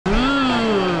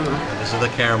the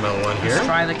caramel one here. Let's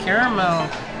try the caramel.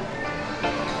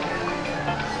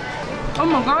 Oh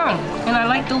my god! And I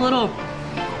like the little,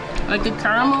 like the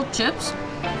caramel chips.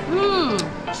 Mmm,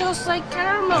 just like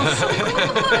caramel. So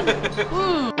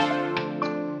good.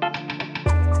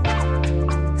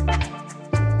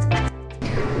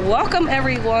 Welcome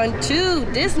everyone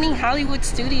to Disney Hollywood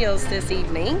Studios this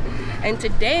evening, and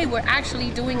today we're actually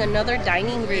doing another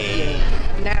dining review.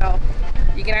 Now,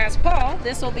 you can ask Paul,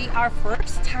 this will be our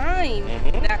first time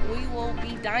that we will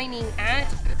be dining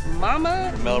at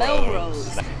Mama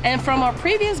Melrose. And from our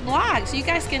previous vlogs, you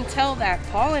guys can tell that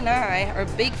Paul and I are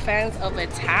big fans of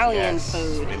Italian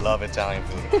food. We love Italian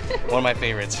food. One of my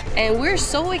favorites. And we're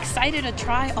so excited to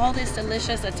try all this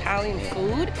delicious Italian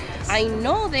food. I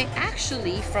know they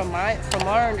actually, from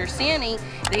our understanding,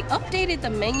 they updated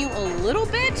the menu a little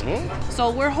bit.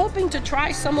 So we're hoping to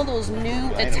try some of those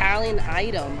new Italian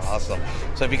items. Awesome.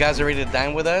 So if you guys are ready to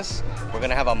dine with us, we're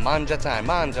gonna have a manja time.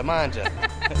 Manja, manja.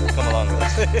 Come along with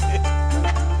us.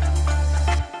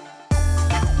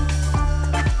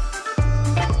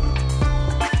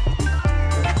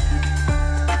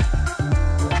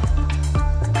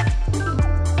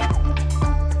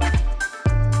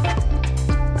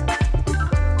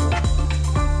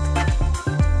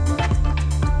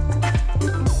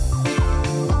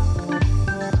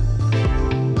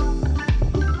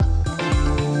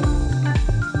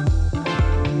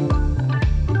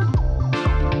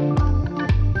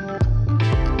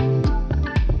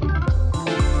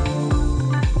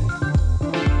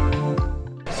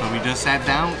 Sat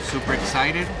down, super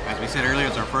excited. As we said earlier,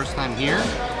 it's our first time here.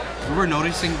 We were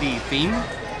noticing the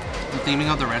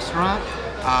theming of the restaurant,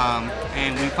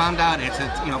 and we found out it's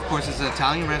of course it's an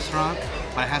Italian restaurant,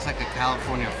 but it has like a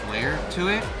California flair to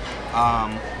it.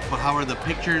 But however, the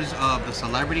pictures of the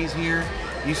celebrities here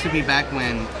used to be back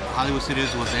when Hollywood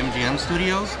Studios was MGM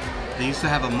Studios. They used to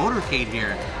have a motorcade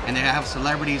here, and they have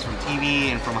celebrities from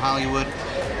TV and from Hollywood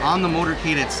on the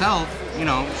motorcade itself. You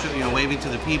know, waving to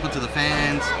the people, to the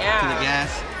fans, to the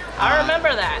guests. I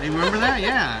remember that. You remember that?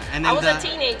 Yeah. And then I was a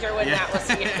teenager when that was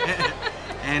here.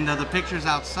 And the pictures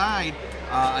outside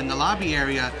in the lobby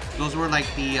area, those were like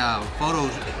the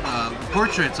photos,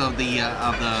 portraits of the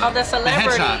celebrities. The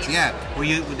headshots, yeah.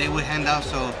 Where they would hand out,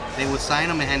 so they would sign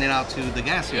them and hand it out to the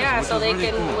guests here. Yeah, so they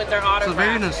really can with their autograph. So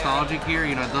very nostalgic here.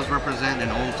 You know, it does represent an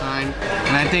old time,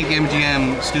 and I think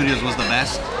MGM Studios was the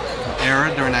best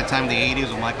era during that time, the 80s,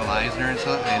 with Michael Eisner and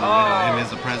stuff, and him as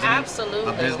the president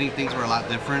of Disney. Things were a lot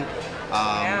different,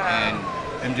 and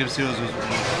MGM Studios was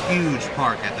a huge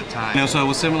park at the time. You know, so it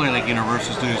was similar like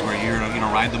Universal Studios, where you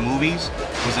ride the movies.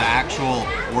 It was an actual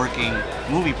working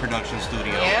movie production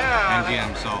studio.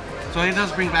 MGM. So it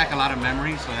does bring back a lot of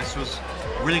memories. So that's what's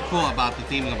really cool about the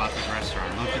theming about this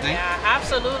restaurant, don't you think? Yeah,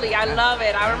 absolutely. I love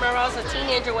it. I remember I was a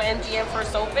teenager when MGM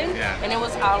first opened, and it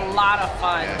was a lot of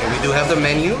fun. And we do have the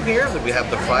menu here. We have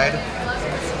the fried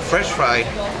fresh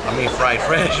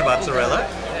mozzarella.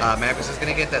 Mavis is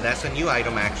gonna get that. That's a new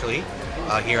item actually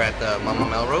here at the Mama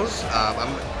Melrose.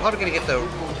 I'm probably gonna get the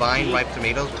vine ripe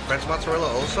tomatoes with French mozzarella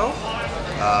also.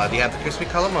 They have the crispy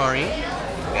calamari.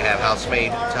 They have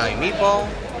house-made Italian meatball,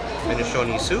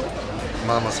 fettuccine soup,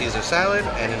 Mama Caesar salad,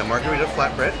 and then a margarita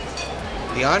flatbread.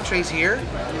 The entrees here,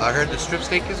 I heard the strip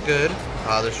steak is good,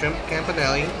 the shrimp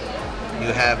campanelli.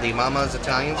 You have the Mama's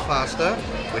Italian pasta,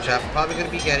 which I'm probably going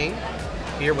to be getting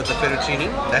here with the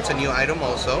fettuccine. That's a new item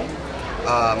also.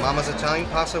 Mama's Italian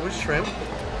pasta with shrimp.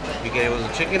 You get it with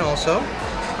the chicken also.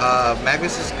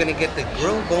 Magnus is going to get the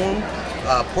grilled bone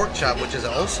pork chop, which is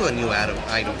also a new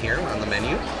item here on the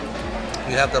menu.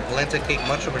 You have the polenta cake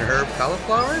mushroom and herb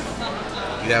cauliflower.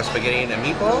 You have spaghetti and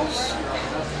meatballs.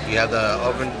 You have the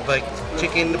oven-baked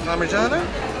chicken parmigiana,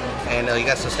 and you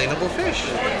got sustainable fish.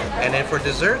 And then for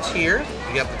desserts here,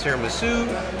 you have the tiramisu,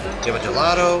 you have a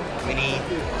gelato, mini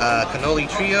cannoli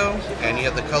trio, and you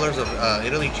have the colors of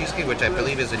Italy cheesecake, which I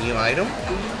believe is a new item.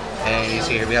 And you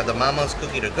see here we have the Mama's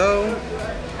cookie to go.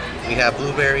 We have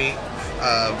blueberry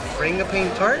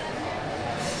frangipane tart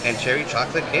and cherry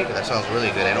chocolate cake. That sounds really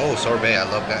good. And oh, sorbet, I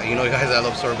love that. You know, guys, I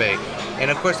love sorbet.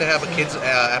 And of course, they have a kids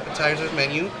appetizers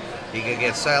menu. You can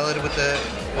get salad with the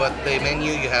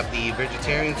menu. You have the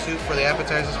vegetarian soup for the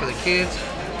appetizers for the kids.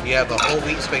 You have a whole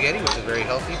wheat spaghetti, which is very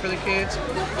healthy for the kids.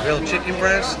 Grilled chicken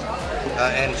breast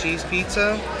and cheese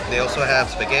pizza. They also have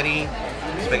spaghetti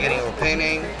or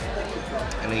penne.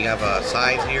 And then you have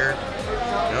sides here.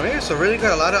 So really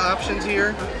got a lot of options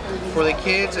here for the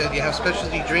kids, and you have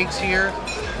specialty drinks here,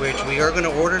 which we are going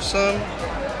to order some.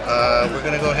 We're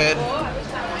going to go ahead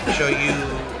and show you.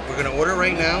 We're going to order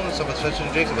right now some of the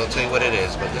specialty drinks, and we'll tell you what it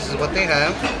is. But this is what they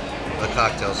have, the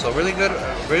cocktails. So really good,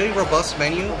 really robust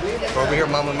menu over here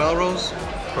at Mama Melrose.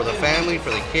 for the family, for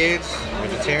the kids.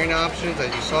 Vegetarian options,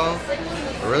 as you saw,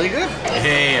 are really good.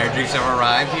 Hey, our drinks have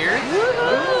arrived here.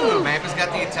 Mampa's got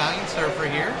the Italian surfer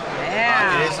here.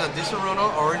 Yeah. It is a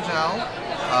Disaronno orange ale,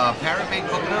 parrot-made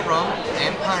coconut rum,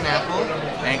 and pineapple,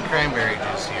 and cranberry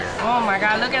juice here. Oh my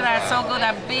God, look at that, so good.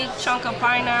 That big chunk of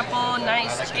pineapple,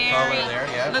 nice cherry. There,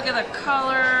 yeah. Look at the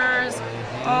colors.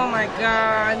 Oh my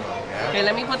God. Okay,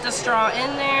 let me put the straw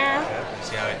in there.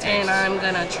 See how it tastes. And I'm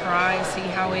gonna try and see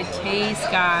how it tastes,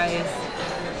 guys.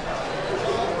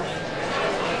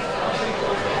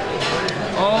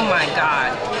 Oh my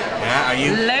God. Yeah, are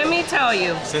you? Let me tell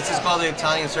you. Since it's called the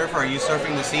Italian surfer, are you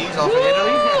surfing the seas off in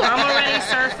Italy? I'm already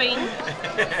surfing.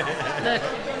 Look,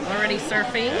 I'm already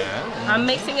surfing. I'm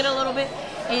mixing it a little bit.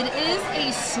 It is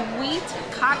a sweet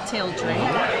cocktail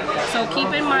drink, so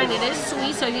keep in mind it is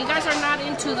sweet. So if you guys are not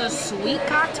into the sweet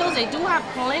cocktails, they do have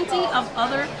plenty of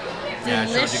other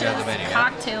delicious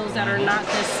cocktails that are not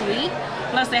this sweet.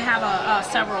 Plus they have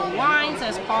several wines,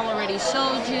 as Paul already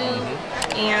showed you,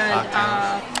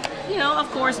 and you know,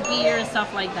 of course, beer and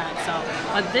stuff like that. So,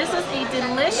 but this is a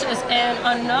delicious and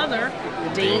another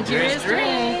dangerous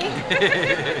drink.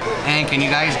 And can you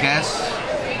guys guess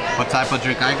what type of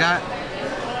drink I got?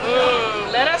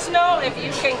 Let us know if you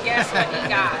can guess what he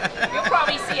got. You'll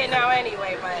probably see it now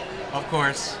anyway, but... Of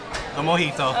course, the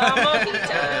mojito.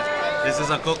 Mojito. This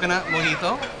is a coconut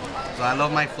mojito. So I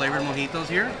love my flavored mojitos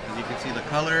here. As you can see the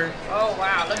color. Oh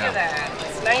wow, look at that.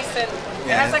 It's nice and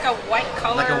it has like a white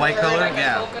color. Like a white color, like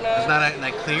yeah. It's not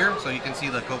like clear, so you can see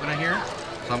the coconut here.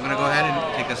 So I'm gonna go ahead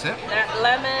and take a sip. That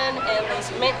lemon and those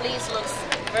mint leaves looks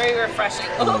very refreshing.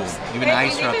 Oops. Even the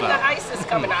ice drop even the ice is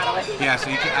coming out of it. Yeah,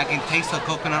 so I can taste the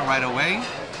coconut right away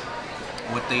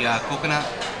with the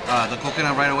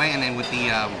coconut right away, and then with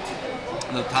the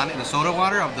tonic, the soda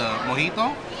water of the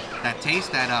mojito, that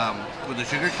taste that with the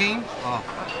sugar cane. Oh,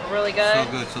 really good.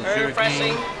 So good. So very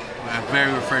refreshing.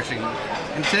 Very refreshing.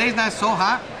 And today's not so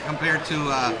hot compared to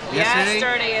yesterday.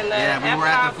 And the we were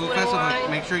at the food festival.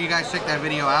 Make sure you guys check that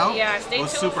video out. Yeah, stay tuned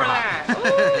super for hot.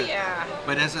 that. Ooh, yeah.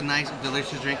 But it's a nice,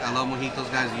 delicious drink. I love mojitos,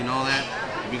 guys. You know that.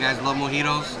 If you guys love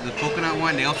mojitos, the coconut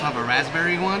one, they also have a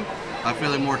raspberry one. I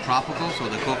feel it more tropical, so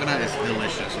the coconut is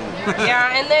delicious.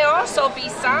 Yeah, and they also,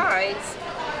 besides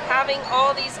having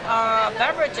all these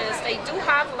beverages, they do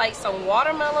have like some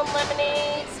watermelon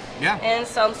lemonades. Yeah. And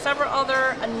several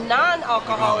other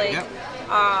non-alcoholic.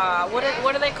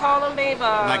 What do they call them, babe?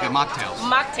 Like a mocktails.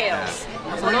 Mocktails.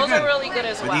 Yeah. So those are really good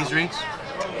as well. With these drinks,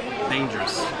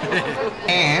 dangerous.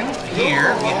 And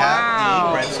here we have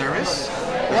the bread service.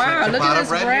 Wow, look at this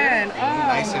bread. Here. Oh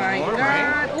Nice my warm, God.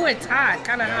 right? Oh, it's hot,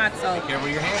 kind of hot. So. Be careful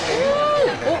with your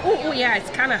hand. Oh, yeah, it's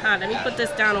kind of hot. Let me put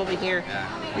this down over here.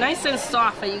 Yeah. Nice and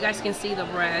soft, but you guys can see the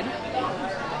bread.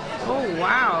 Oh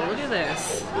wow, look at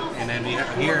this. And then we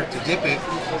have here to dip it,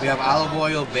 we have olive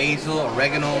oil, basil,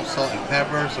 oregano, salt and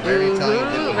pepper. So very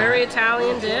Italian dip. Very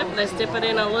Italian dip. Let's dip it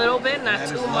in a little bit, not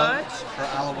too much. For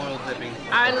olive oil dipping.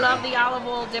 I love the olive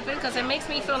oil dipping because it makes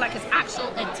me feel like it's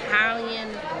actual Italian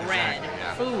bread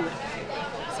food.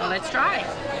 So let's try it.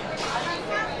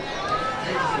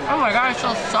 Oh my God, it's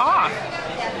so soft.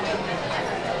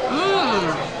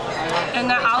 And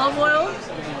that olive oil,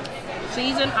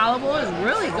 seasoned olive oil, is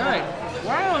really good.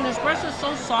 Wow, and this bread is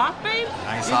so soft, babe.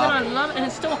 Nice You're gonna love it, and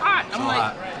it's still hot. I'm like,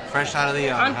 hot. Fresh out of the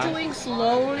oven. I'm doing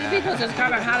slowly because it's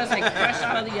kind of hot. It's like fresh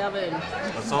out of the oven.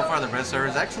 But so far, the bread server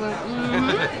is excellent.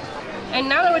 And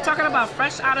now that we're talking about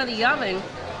fresh out of the oven,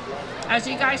 as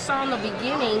you guys saw in the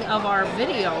beginning of our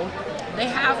video, they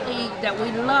have that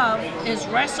we love is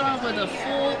restaurants with a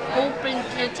full open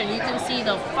kitchen. You can see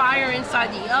the fire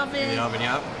inside the oven.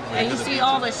 And you see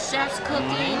all the chefs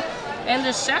cooking. And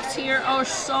the chefs here are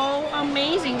so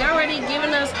amazing. They're already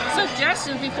giving us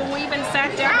suggestions before we even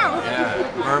sat down. Yeah,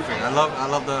 perfect. I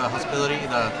love the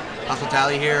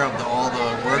hospitality here of all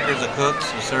the workers, the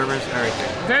cooks, the servers,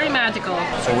 everything. Very magical.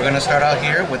 So we're gonna start out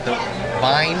here with the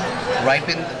vine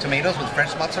ripened tomatoes with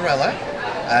fresh mozzarella.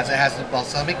 As it has the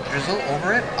balsamic drizzle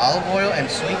over it, olive oil, and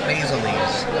sweet basil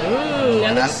leaves.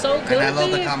 That looks so good. And I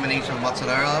love the combination of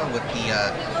mozzarella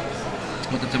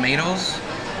with the tomatoes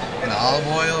and the olive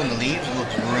oil and the leaves. It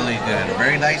looks really good.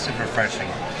 Very nice and refreshing.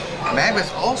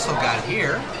 Magda's also got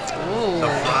here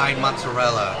the fried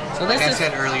mozzarella. So like I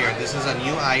said earlier, this is a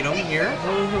new item here.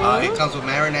 It comes with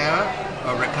marinara,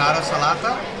 ricotta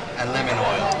salata, and lemon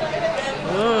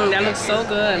oil. That looks so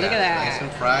good. Look at that. Nice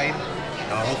and fried.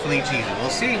 Hopefully cheesy. We'll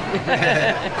see.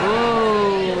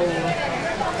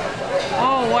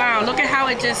 Oh wow! Look at how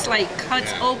it just like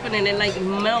cuts open and it like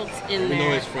melts in there. Even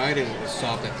though it's fried, it's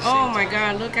soft at the same time. Oh my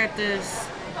God! Look at this.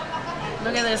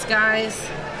 Look at this, guys.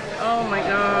 Oh my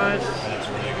God. That's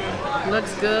really good.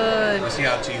 Looks good. Let's see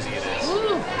how cheesy it is.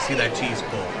 Ooh. See that cheese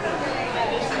pull.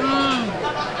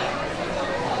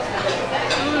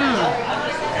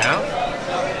 Yeah?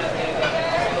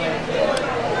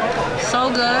 So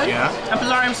good. Yeah. I'm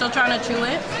sorry, I'm still trying to chew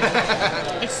it.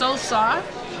 It's so soft.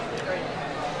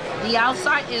 The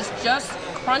outside is just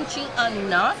crunchy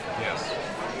enough. Yes.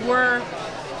 Where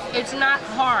it's not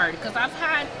hard. Because I've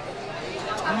had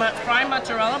fried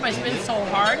mozzarella, but it's been so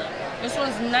hard. This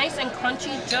one's nice and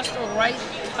crunchy, just the right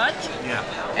touch. Yeah.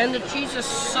 And the cheese is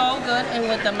so good, and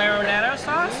with the marinara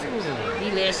sauce,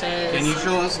 delicious. Can you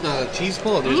show us the cheese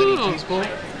pull? If there's any cheese pull?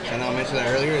 And I mentioned that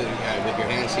earlier, with your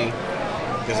hand, see?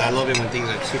 Because I love it when things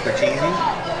are super cheesy.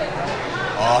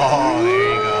 Oh, there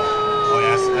you go. Oh,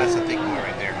 that's a thick one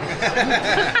right there.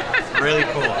 Really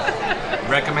cool.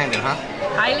 Recommended, huh?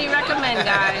 Highly recommend,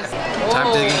 guys.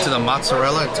 Time to get into the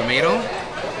mozzarella and tomato.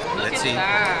 Look Let's at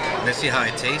that. Let's see how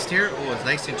it tastes here. Oh, it's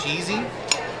nice and cheesy.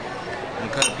 And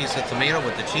cut a piece of tomato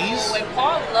with the cheese. When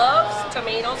Paul loves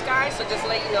tomatoes, guys, so just to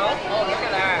let you know. Oh, look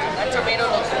at that. That tomato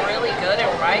looks really good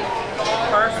and ripe.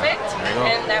 Perfect. There you go.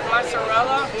 And that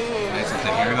mozzarella. Nice and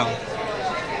thick. Here we go.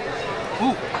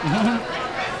 Ooh.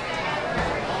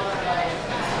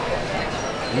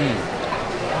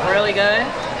 Really good.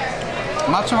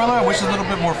 Mozzarella, I wish is a little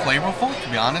bit more flavorful, to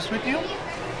be honest with you.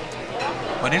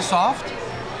 But it's soft.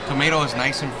 Tomato is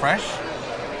nice and fresh.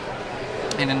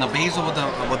 And then the basil with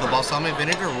the balsamic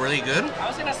vinegar, really good. I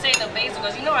was gonna say the basil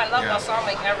because you know I love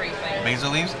balsamic everything.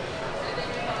 Basil leaves.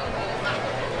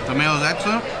 Tomatoes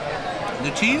excellent.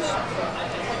 The cheese.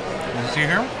 You see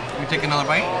here? Let me take another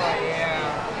bite. Oh yeah.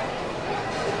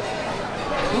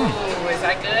 Ooh, is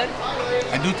that good?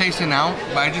 I do taste it now,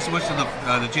 but I just wish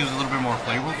the cheese was a little bit more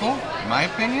flavorful, in my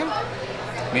opinion.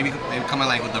 Maybe come in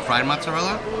like with the fried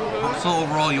mozzarella. So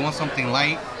overall, you want something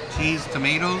light, cheese,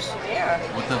 tomatoes,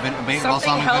 with the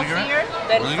balsamic vinegar. Healthier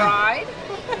than really fried.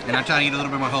 And I'm trying to eat a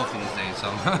little bit more healthy these days, so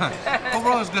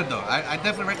overall it's good though. I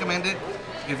definitely recommend it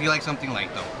if you like something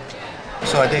light though.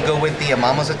 So I did go with the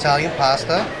Mama's Italian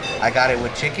pasta. I got it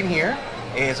with chicken here.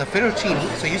 It's a fettuccine,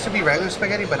 so it used to be regular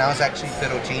spaghetti, but now it's actually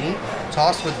fettuccine,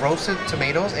 tossed with roasted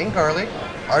tomatoes and garlic,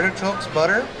 artichokes,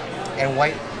 butter, and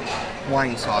white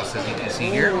wine sauce, as you can see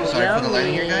here. Sorry for the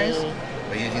lighting here, guys,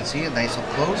 but you can see it nice up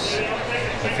close.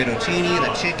 The fettuccine,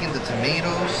 the chicken, the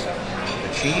tomatoes,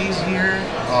 the cheese here.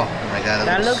 Oh my God,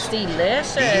 that looks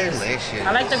delicious. Delicious.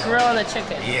 I like the grill on the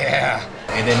chicken. Yeah.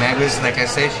 And then Agnes, like I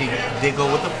said, she did go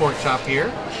with the pork chop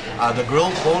here. The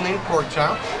grilled bone-in pork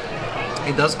chop.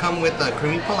 It does come with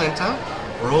creamy polenta,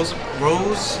 roasted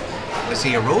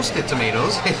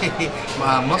tomatoes,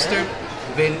 mustard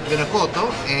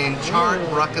vinacotto, and charred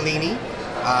broccolini.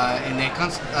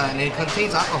 And it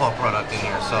contains alcohol product in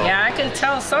here. So yeah, I can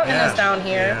tell something is down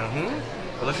here. Yeah.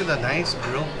 But look at the nice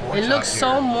grilled pork chop. It looks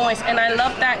so moist, and I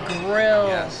love that grill.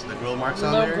 Yes, the grill marks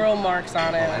on there. Little grill marks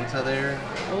on it. Polenta there.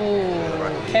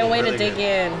 Ooh, can't wait to dig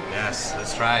in. Yes,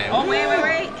 let's try it. Oh, wait,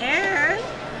 and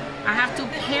I have to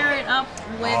pair it up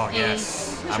with a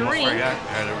drink.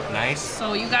 Nice.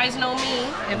 So you guys know me.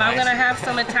 If I'm gonna have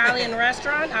some Italian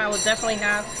restaurant, I will definitely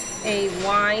have a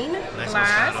wine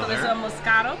glass. So this is a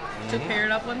Moscato to pair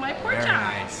it up with my pork chop.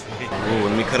 Nice. Ooh,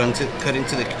 let me cut into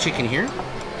the chicken here.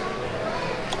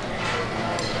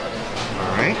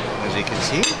 All right, as you can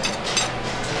see.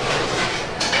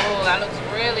 Oh, that looks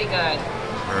really good.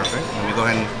 Perfect. Let me go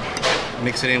ahead and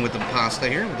mix it in with the pasta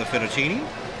here, with the fettuccine.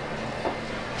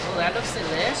 Oh, that looks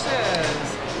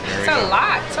delicious. It's a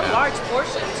lot. It's a large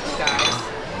portion too, guys.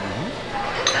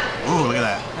 Ooh, look at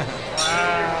that.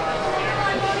 Wow.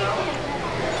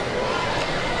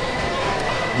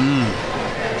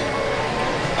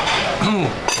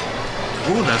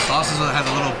 Ooh, that sausage has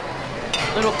a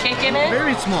little kick in it.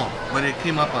 Very small, but it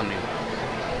came up on me.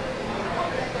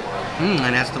 And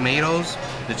it has tomatoes.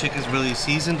 The chicken's really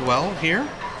seasoned well here.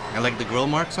 I like the grill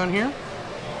marks on here,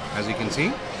 as you can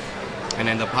see. And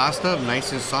then the pasta,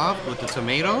 nice and soft with the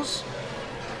tomatoes.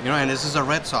 You know, and this is a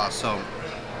red sauce, so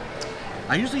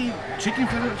I usually eat chicken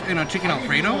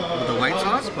Alfredo with the white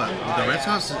sauce, but with the red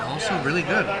sauce is also really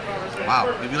good. Wow,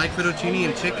 if you like fettuccine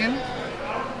and chicken,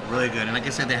 really good. And like I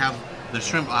said, they have the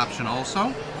shrimp option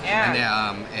also.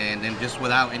 Yeah. And then just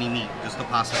without any meat, just the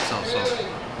pasta itself. So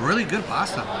really good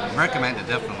pasta. Recommend it,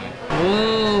 definitely.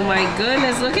 Oh my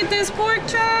goodness, look at this pork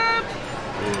chop.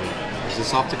 Is it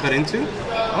soft to cut into?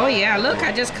 Oh yeah, look,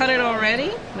 I just cut it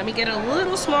already. Let me get a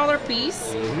little smaller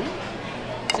piece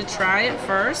to try it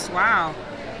first. Wow,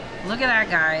 look at that,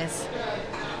 guys.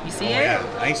 You see it? Yeah,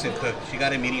 nice and cooked. She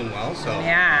got it medium well, so.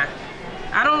 Yeah.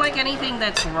 I don't like anything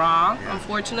that's raw. Yeah.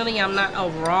 Unfortunately, I'm not a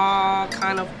raw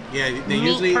kind of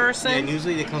meat person. Yeah,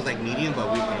 usually it comes like medium, but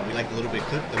we like a little bit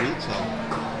cooked, the meat, so.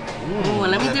 Ooh,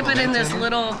 and let me dip it in this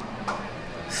little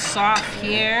soft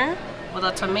here with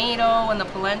a tomato and the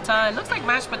polenta. It looks like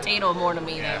mashed potato more to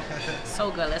me there. So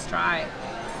good. Let's try it.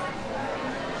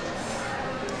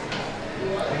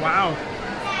 Wow.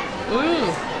 Mmm.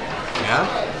 Yeah.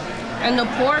 And the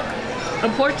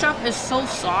pork chop is so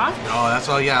soft. Oh, that's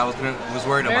all. Yeah, I was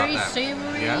worried about Very that.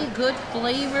 savory, good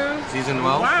flavor. Seasoned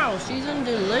well. Wow, seasoned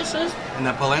delicious. And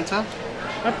the polenta?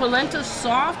 The polenta's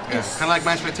soft. Yeah, kind of like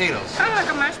mashed potatoes. Kind of like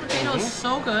a mashed potato. It's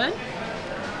so good.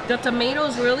 The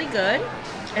tomato's really good.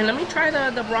 And let me try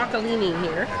the broccolini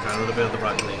here. I got a little bit of the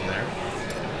broccolini there.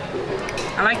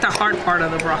 I like the hard part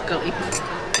of the broccoli.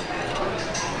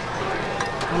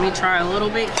 Let me try a little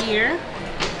bit here.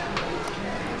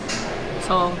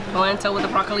 So, polenta with the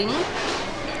broccolini.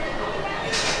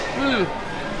 Mmm.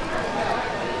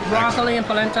 Broccoli and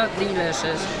polenta,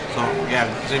 delicious. So, yeah,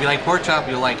 so if you like pork chop,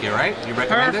 you'll like it, right? You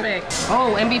recommend it? Perfect.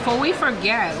 Oh, and before we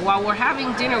forget, while we're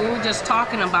having dinner, we were just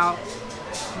talking about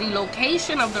the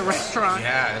location of the restaurant.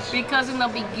 Yes. Because in the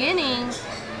beginning,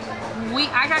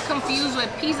 I got confused with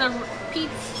Pizza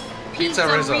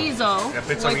Rizzo. Yeah,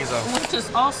 Pizza Rizzo. Which is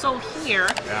also here.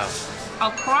 Yeah.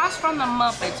 Across from the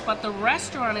Muppets, but the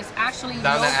restaurant is actually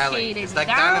down located the alley. It's like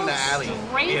down in the alley.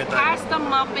 Straight past the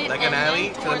Muppet, like and an alley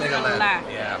then to towards the left.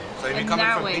 Yeah. So if you're coming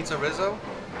from Pizza Rizzo,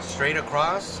 straight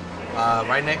across,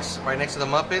 right next to the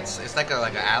Muppets, it's like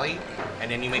an alley,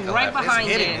 and then you make a right left. behind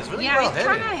it's hidden. it. It's really yeah, well it's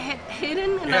hidden. kind of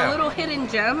hidden in a little hidden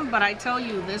gem, but I tell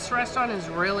you, this restaurant is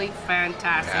really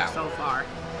fantastic so far.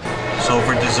 So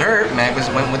for dessert, Magnus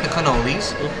went with the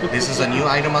cannolis. This is a new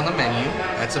item on the menu.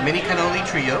 It's a mini cannoli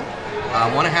trio.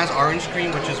 One has orange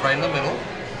cream, which is right in the middle.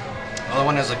 The other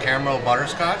one has a caramel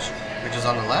butterscotch, which is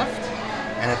on the left.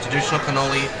 And a traditional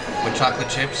cannoli with chocolate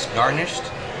chips garnished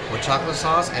with chocolate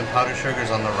sauce and powdered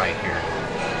sugars on the right here.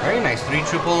 Very nice. 3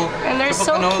 triple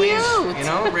so cannolis. Cute. You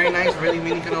know, very nice, really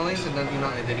mini cannolis. And then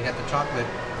and then you got the chocolate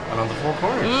on the 4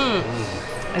 corners.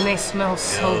 And they smell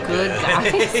so good,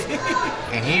 guys.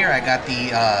 And here I got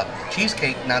the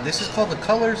cheesecake. Now this is called the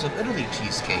Colors of Italy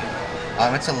cheesecake.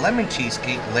 It's a lemon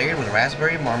cheesecake layered with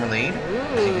raspberry marmalade,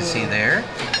 as you can see there,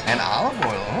 and olive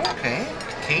oil. Oh, okay.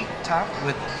 Cake topped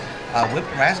with whipped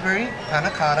raspberry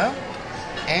panna cotta,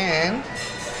 and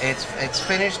it's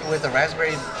finished with a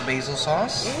raspberry basil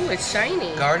sauce. Ooh, it's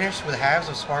shiny. Garnished with halves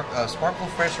of sparkle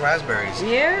fresh raspberries.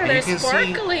 Yeah, they're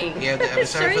sparkling. I'm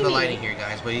sorry for the lighting here,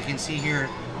 guys, but you can see here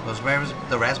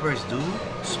the raspberries do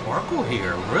sparkle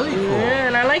here. Really cool. Yeah,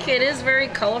 and I like it. It is very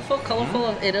colorful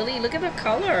of Italy. Look at the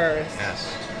colors.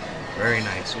 Yes. Very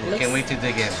nice. We can't wait to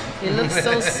dig in. It looks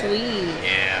so sweet.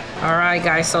 Yeah. All right,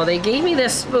 guys. So they gave me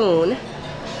this spoon,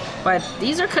 but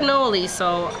these are cannolis,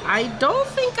 so I don't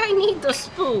think I need the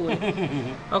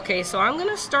spoon. Okay, so I'm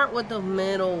gonna start with the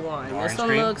middle one. This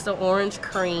one looks the orange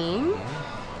cream.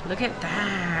 Look at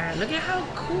that. Look at how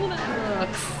cool that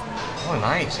looks. Oh,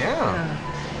 nice. Yeah.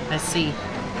 Let's see.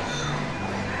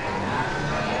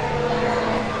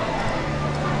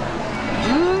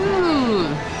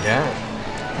 Mmm. Yeah.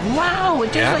 Wow,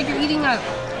 it tastes like you're eating a...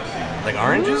 Like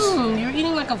oranges? You're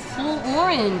eating like a full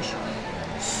orange.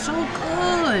 So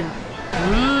good.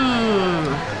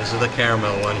 Mmm. This is the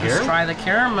caramel one here. Let's try the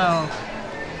caramel.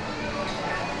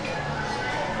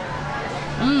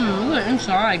 Mmm, look at the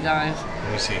inside, guys.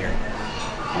 Let me see here.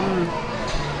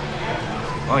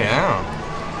 Oh, yeah.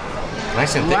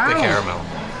 Nice and thick, the caramel.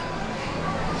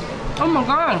 Oh my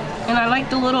god. And I like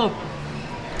the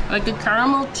the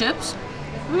caramel chips.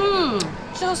 Mmm,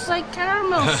 just like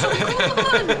caramel. So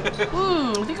good.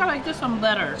 I think I like this one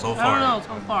better. So far. I don't know,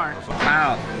 so far.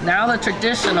 Wow. Now the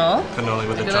traditional. Cannoli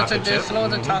with the chocolate chip. Traditional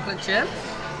with the chocolate chip.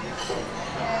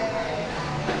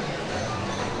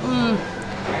 Mmm.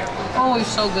 Oh,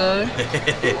 it's so good.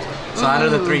 So out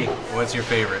of the 3, what's your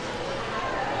favorite?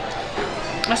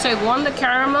 I say 1 the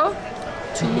caramel,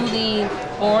 2 the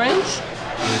orange.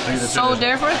 So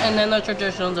different, and then the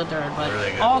traditional's the 3rd. But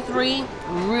really all 3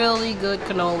 really good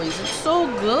cannolis. It's so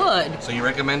good. So you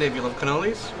recommend it if you love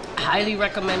cannolis? Highly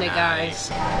recommend it,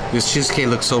 guys. This cheesecake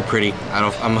looks so pretty. I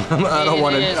don't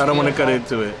want to cut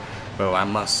into it, but I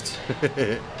must. I'm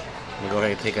gonna go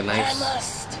ahead and take a knife. I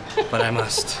must. But I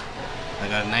must. I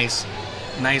got a nice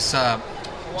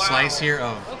slice here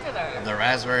of the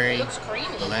raspberry,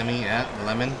 the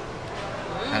lemon,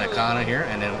 panna cotta here,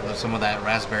 and then with some of that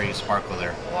raspberry sparkle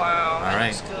there. Wow, all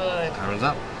right, looks good. Bottoms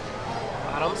up.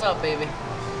 Bottoms up, baby.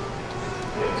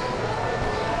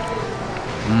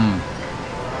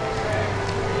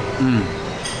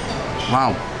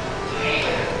 Wow.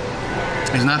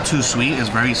 It's not too sweet. It's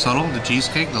very subtle. The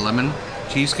cheesecake, the lemon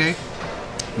cheesecake,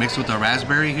 mixed with the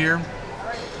raspberry here,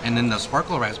 and then the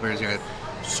sparkle raspberries here.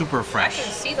 Super fresh. I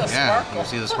can see the sparkle. You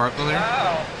see the sparkle there?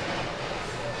 Wow.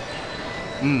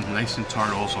 Nice and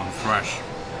tart also, and fresh.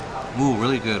 Ooh,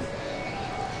 really good.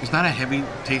 It's not a heavy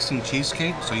tasting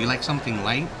cheesecake, so you like something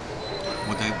light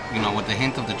with the, with the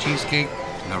hint of the cheesecake,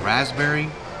 the raspberry.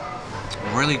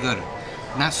 Really good.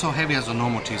 Not so heavy as a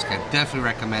normal cheesecake. Definitely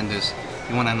recommend this.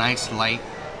 You want a nice light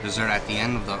dessert at the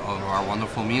end of our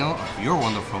wonderful meal, of your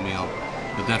wonderful meal.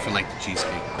 You'll definitely like the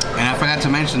cheesecake. And I forgot to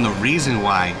mention the reason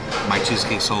why my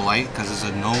cheesecake's so light, because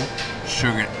there's no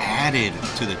sugar added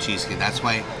to the cheesecake. That's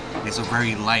why it's a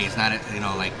very light. It's not,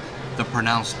 like the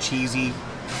pronounced cheesy,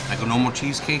 like a normal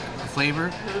cheesecake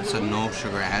flavor. It's a no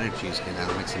sugar added cheesecake.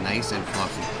 That makes it nice and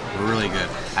fluffy. Really good.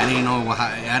 I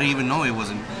didn't even know it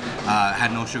wasn't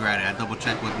had no sugar added. I double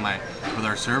checked with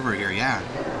our server here. Yeah,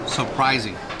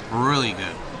 surprising. Really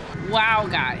good. Wow,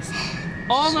 guys.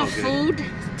 All the food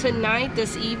tonight,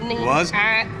 this evening was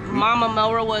at Mama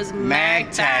Melrose was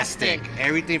MagTastic.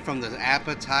 Everything from the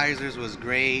appetizers was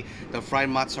great. The fried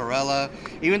mozzarella,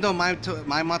 even though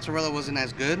my mozzarella wasn't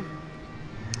as good,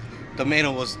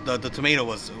 the tomato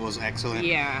was excellent.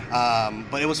 Yeah.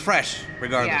 But it was fresh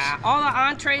regardless. Yeah. All the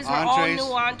entrees were all new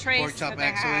entrees. Pork chop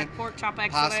excellent. Pork chop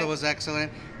excellent. Pasta was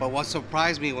excellent. But what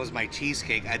surprised me was my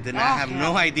cheesecake. I did not have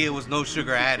no idea it was no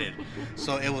sugar added.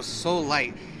 So it was so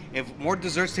light. If more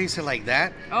desserts tasted like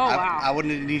that, I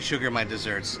wouldn't need sugar in my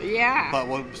desserts. Yeah. But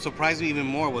what surprised me even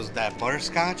more was that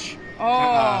butterscotch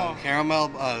caramel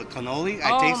cannoli.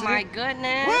 I tasted it. Oh my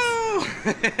goodness. Woo!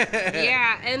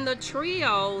 Yeah, and the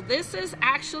trio, this is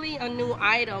actually a new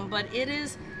item, but it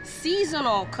is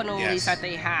seasonal cannolis that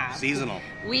they have. Seasonal.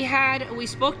 We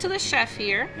spoke to the chef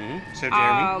here. Chef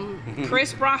Jeremy.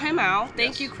 Chris brought him out.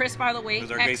 Thank you, Chris, by the way.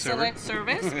 Excellent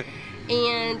service.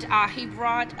 And he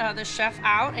brought the chef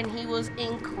out, and he was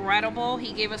incredible.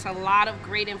 He gave us a lot of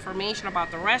great information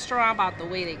about the restaurant, about the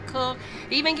way they cook.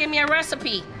 He even gave me a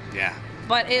recipe. Yeah.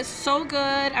 But it's so good.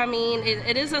 I mean,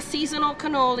 it is a seasonal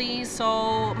cannoli,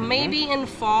 so maybe in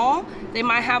fall they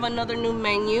might have another new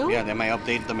menu. Yeah, they might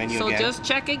update the menu again. So just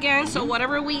check again. So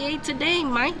whatever we ate today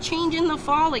might change in the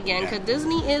fall again, because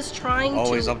Disney is trying to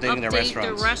update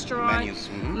the restaurant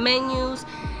menus.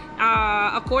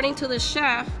 According to the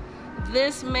chef,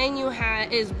 this menu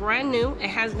is brand new. It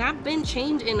has not been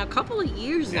changed in a couple of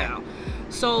years now.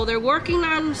 So they're working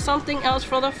on something else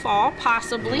for the fall,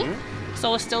 possibly.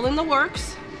 So it's still in the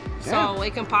works. So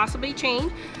it can possibly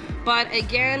change. But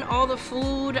again, all the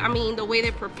food, I mean, the way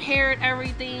they prepared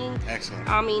everything. Excellent.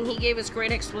 I mean, he gave us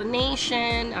great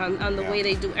explanation on the way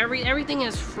they do everything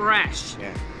is fresh.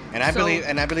 Yeah. And I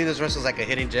believe this restaurant is like a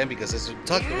hidden gem because it's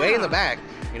tucked way in the back,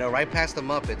 right past the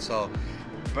Muppet. So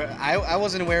but I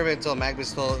wasn't aware of it until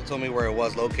Magnus told me where it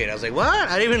was located. I was like, what?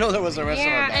 I didn't even know there was a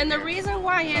restaurant back and here. The reason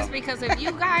why is because if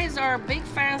you guys are big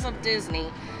fans of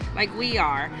Disney, like we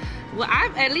are, well,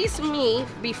 at least me,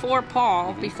 before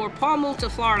Paul moved to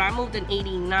Florida, I moved in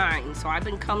 '89, so I've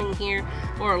been coming here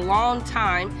for a long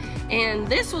time, and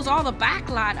this was all the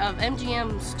backlot of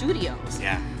MGM Studios.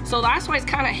 Yeah. So that's why it's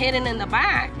kind of hidden in the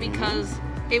back, because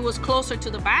it was closer to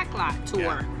the backlot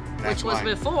tour. Which was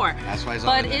before. That's why it's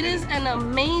but it is an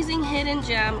amazing hidden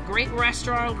gem, great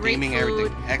restaurant, great food.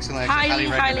 Everything. Excellent.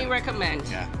 Highly recommend.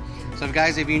 Yeah. So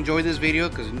guys, if you enjoyed this video,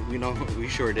 because we know we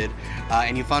sure did,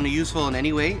 and you found it useful in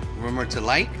any way, remember to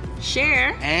like,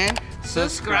 share, and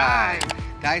subscribe.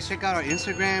 Guys, check out our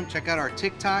Instagram, check out our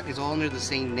TikTok. It's all under the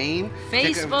same name.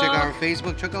 Facebook. Check out our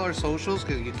Facebook, check out our socials,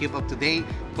 because you keep up to date,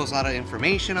 post a lot of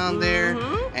information on there.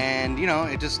 And,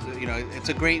 it's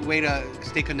a great way to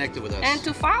stay connected with us. And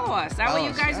to follow us. That way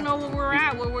you guys know where we're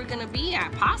at, where we're going to be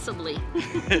at, possibly.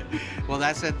 Well,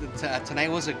 that's it. Tonight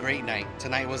was a great night.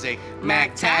 Tonight was a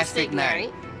MagTastic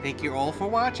night. Thank you all for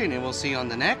watching, and we'll see you on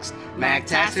the next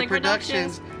MagTastic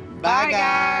Productions. Bye,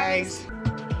 guys.